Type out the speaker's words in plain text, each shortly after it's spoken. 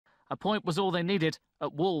A point was all they needed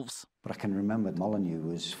at Wolves. But I can remember Molineux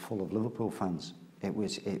was full of Liverpool fans.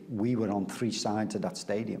 We were on three sides of that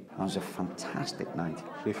stadium. It was a fantastic night.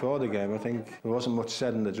 Before the game, I think there wasn't much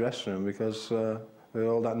said in the dressing room because we were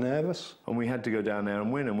all that nervous. And we had to go down there and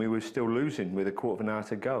win, and we were still losing with a quarter of an hour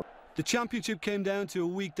to go. The championship came down to a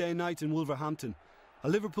weekday night in Wolverhampton. A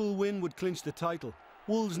Liverpool win would clinch the title.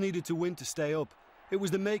 Wolves needed to win to stay up. It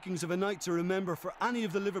was the makings of a night to remember for any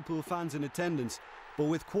of the Liverpool fans in attendance. But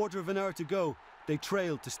with quarter of an hour to go, they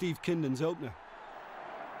trailed to Steve Kinden's opener.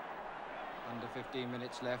 Under 15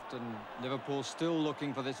 minutes left and Liverpool still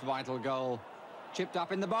looking for this vital goal. Chipped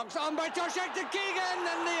up in the box, on by Toshek to Keegan,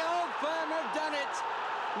 and the old firm have done it.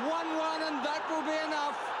 1-1, and that will be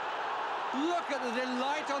enough. Look at the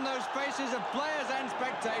delight on those faces of players and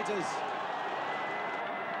spectators.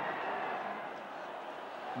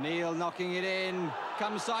 Neil knocking it in,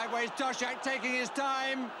 comes sideways, Toshek taking his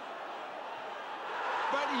time,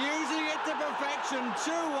 but using it to perfection.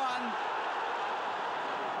 2-1.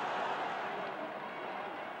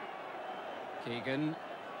 Keegan.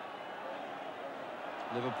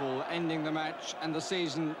 Liverpool ending the match and the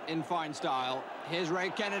season in fine style. Here's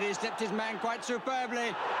Ray Kennedy, stepped his man quite superbly,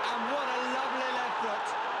 and what a lovely left foot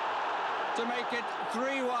to make it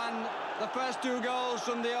 3-1. The first two goals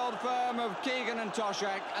from the old firm of Keegan and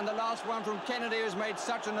Toshek, and the last one from Kennedy, who's made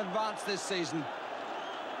such an advance this season.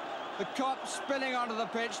 The Kop spilling onto the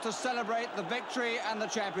pitch to celebrate the victory and the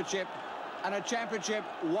championship, and a championship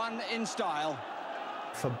won in style.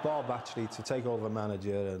 For Bob, actually, to take over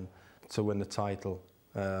manager and to win the title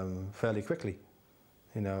fairly quickly,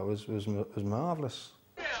 you know, it was marvellous.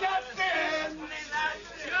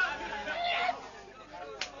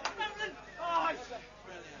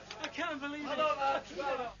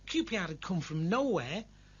 QPR had come from nowhere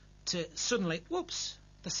to suddenly, whoops,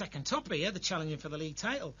 the second top here, the challenging for the league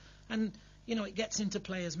title. And, you know, it gets into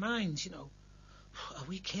players' minds, you know, are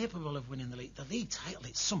we capable of winning the league? The league title,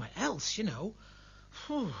 it's something else, you know.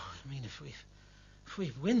 I mean, if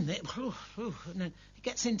we win it, and then it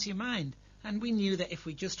gets into your mind. And we knew that if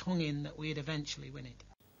we just hung in, that we'd eventually win it.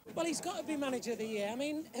 Well, he's got to be manager of the year. I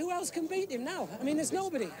mean, who else can beat him now? I mean, there's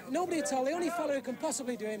nobody at all. The only fella who can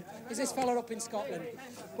possibly do him is this fella up in Scotland.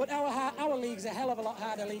 But our league's a hell of a lot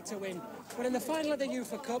harder league to win. But in the final of the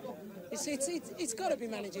UEFA Cup, it's got to be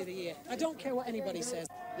manager of the year. I don't care what anybody says.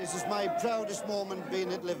 This is my proudest moment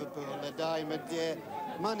being at Liverpool, that I'm a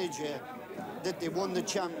manager, that they won the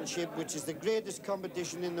championship, which is the greatest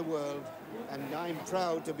competition in the world, and I'm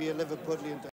proud to be a Liverpoolian.